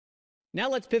Now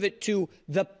let's pivot to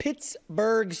the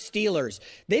Pittsburgh Steelers.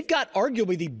 They've got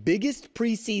arguably the biggest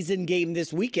preseason game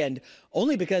this weekend,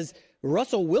 only because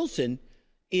Russell Wilson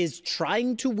is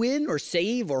trying to win or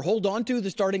save or hold on to the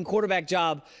starting quarterback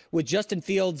job with Justin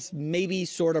Fields maybe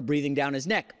sort of breathing down his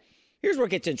neck. Here's where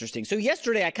it gets interesting. So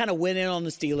yesterday I kind of went in on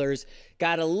the Steelers,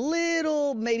 got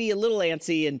maybe a little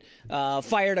antsy, and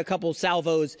fired a couple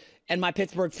salvos. And my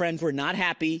Pittsburgh friends were not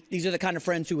happy. These are the kind of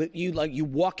friends who you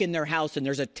walk in their house and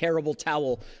there's a terrible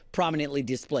towel prominently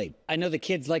displayed. I know the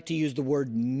kids like to use the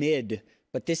word mid,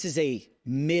 but this is a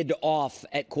mid-off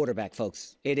at quarterback,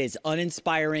 folks. It is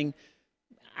uninspiring.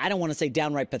 I don't want to say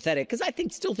downright pathetic because I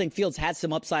still think Fields has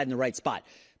some upside in the right spot.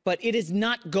 But it is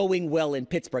not going well in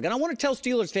Pittsburgh. And I want to tell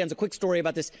Steelers fans a quick story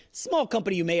about this small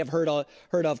company you may have heard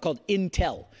of called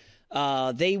Intel.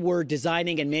 They were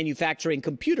designing and manufacturing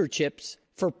computer chips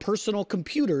for personal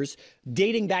computers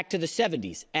dating back to the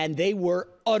 70s, and they were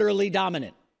utterly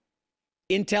dominant.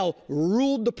 Intel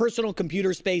ruled the personal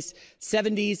computer space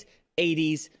 70s,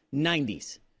 80s,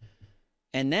 90s.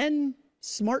 And then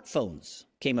smartphones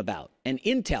came about, and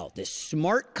Intel, this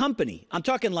smart company, I'm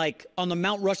talking like on the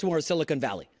Mount Rushmore of Silicon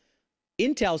Valley,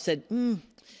 Intel said,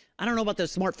 I don't know about the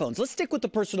smartphones. Let's stick with the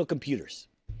personal computers.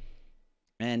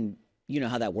 And you know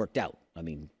how that worked out. I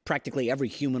mean, practically every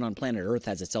human on planet Earth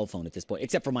has a cell phone at this point,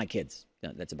 except for my kids.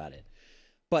 That's about it.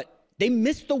 But they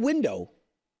missed the window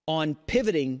on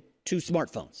pivoting to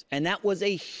smartphones. And that was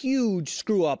a huge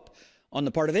screw up on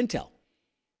the part of Intel.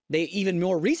 They even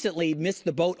more recently missed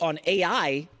the boat on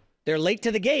AI. They're late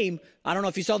to the game. I don't know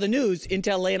if you saw the news.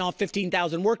 Intel laying off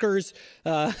 15,000 workers.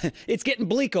 It's getting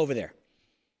bleak over there.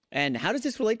 And how does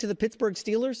this relate to the Pittsburgh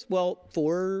Steelers? Well,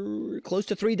 for close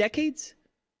to 3 decades,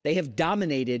 they have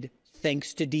dominated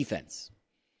thanks to defense.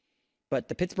 But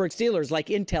the Pittsburgh Steelers, like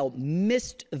Intel,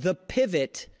 missed the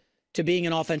pivot to being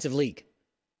an offensive league.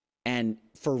 And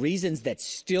for reasons that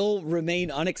still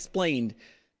remain unexplained,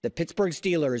 the Pittsburgh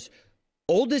Steelers,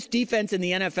 oldest defense in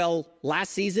the NFL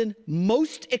last season,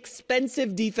 most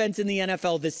expensive defense in the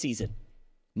NFL this season.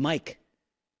 Mike,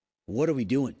 what are we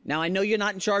doing? Now, I know you're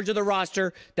not in charge of the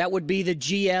roster. That would be the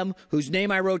GM, whose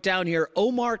name I wrote down here,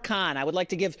 Omar Khan. I would like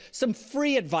to give some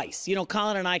free advice. You know,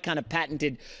 Colin and I kind of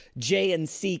patented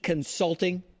J&C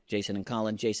Consulting. Jason and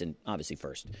Colin. Jason, obviously,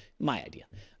 first. My idea.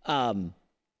 It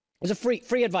was a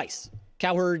free advice.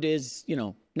 Cowherd is,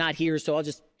 not here, so I'll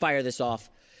just fire this off.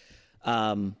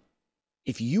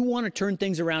 If you want to turn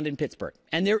things around in Pittsburgh,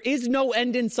 and there is no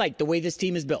end in sight the way this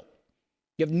team is built,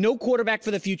 you have no quarterback for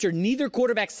the future, neither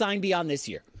quarterback signed beyond this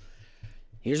year.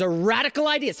 Here's a radical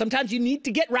idea. Sometimes you need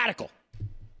to get radical.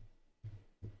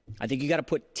 I think you got to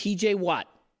put TJ Watt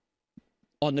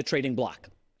on the trading block.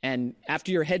 And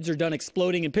after your heads are done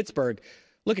exploding in Pittsburgh,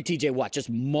 look at TJ Watt just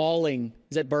mauling.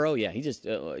 Is that Burrow? Yeah, he's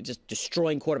just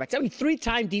destroying quarterbacks. I mean,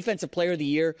 3-time defensive player of the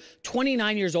year,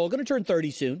 29 years old, going to turn 30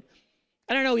 soon.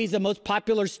 I don't know, he's the most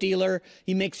popular Steeler.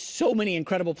 He makes so many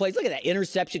incredible plays. Look at that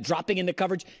interception, dropping into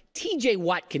coverage. TJ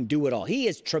Watt can do it all. He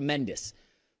is tremendous.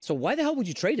 So why the hell would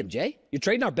you trade him, Jay? You're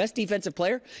trading our best defensive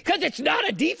player? Because it's not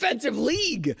a defensive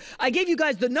league. I gave you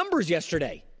guys the numbers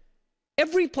yesterday.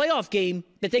 Every playoff game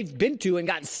that they've been to and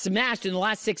gotten smashed in the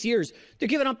last 6 years, they're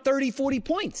giving up 30, 40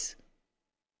 points.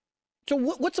 So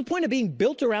what's the point of being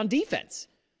built around defense?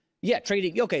 Yeah,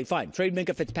 trading, okay, fine. Trade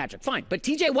Minkah Fitzpatrick, fine. But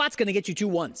TJ Watt's going to get you 2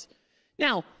 wins.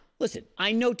 Now, listen,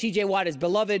 I know TJ Watt is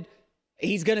beloved.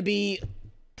 He's going to be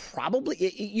probably,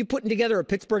 you putting together a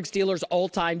Pittsburgh Steelers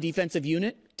all-time defensive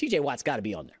unit, TJ Watt's got to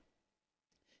be on there.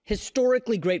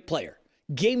 Historically great player,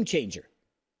 game changer.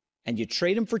 And you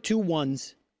trade him for 2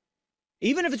 wins,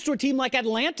 even if it's to a team like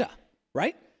Atlanta,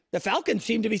 right? The Falcons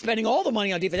seem to be spending all the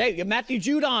money on defense. Hey, you have Matthew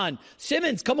Judon,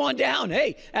 Simmons, come on down.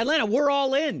 Hey, Atlanta, we're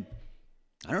all in.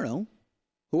 I don't know.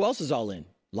 Who else is all in?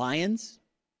 Lions,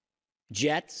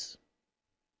 Jets,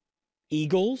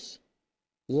 Eagles.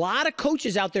 A lot of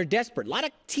coaches out there desperate. A lot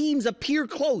of teams appear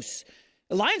close.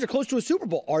 The Lions are close to a Super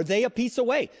Bowl. Are they a piece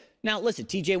away? Now, listen,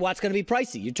 TJ Watt's going to be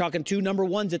pricey. You're talking 2 number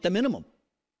 1s at the minimum.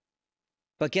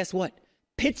 But guess what?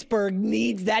 Pittsburgh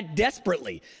needs that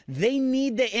desperately. They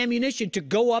need the ammunition to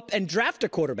go up and draft a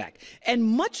quarterback. And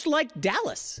much like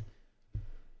Dallas,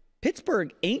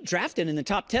 Pittsburgh ain't drafting in the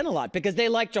top 10 a lot because they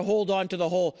like to hold on to the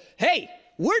whole, hey,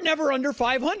 we're never under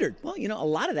 500. Well, a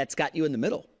lot of that's got you in the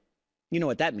middle. You know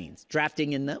what that means.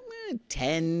 Drafting in the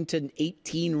 10 to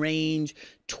 18 range,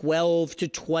 12 to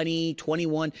 20,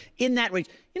 21, in that range.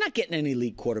 You're not getting an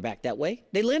elite quarterback that way.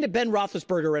 They landed Ben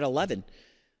Roethlisberger at 11,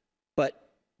 but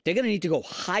they're going to need to go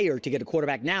higher to get a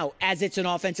quarterback now as it's an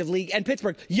offensive league. And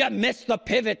Pittsburgh, you missed the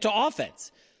pivot to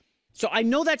offense. So I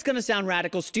know that's going to sound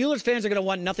radical. Steelers fans are going to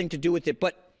want nothing to do with it.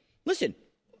 But listen,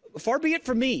 far be it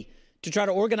from me to try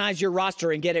to organize your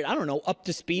roster and get it, I don't know, up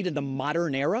to speed in the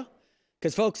modern era?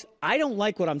 Because, folks, I don't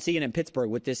like what I'm seeing in Pittsburgh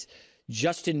with this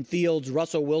Justin Fields,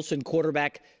 Russell Wilson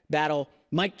quarterback battle.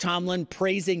 Mike Tomlin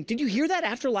praising. Did you hear that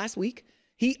after last week?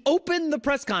 He opened the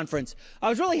press conference. I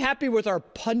was really happy with our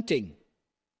punting.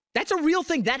 That's a real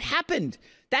thing. That happened.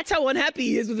 That's how unhappy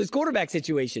he is with his quarterback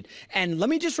situation. And let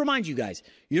me just remind you guys,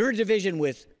 you're in a division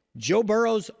with Joe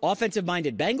Burrow's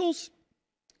offensive-minded Bengals,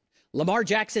 Lamar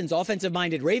Jackson's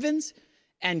offensive-minded Ravens,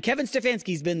 and Kevin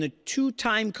Stefanski's been the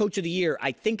two-time coach of the year,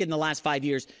 I think, in the last 5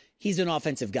 years. He's an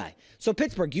offensive guy. So,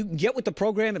 Pittsburgh, you can get with the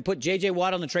program and put J.J.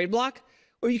 Watt on the trade block,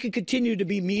 or you can continue to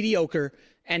be mediocre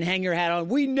and hang your hat on.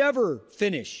 We never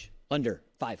finish under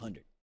 500.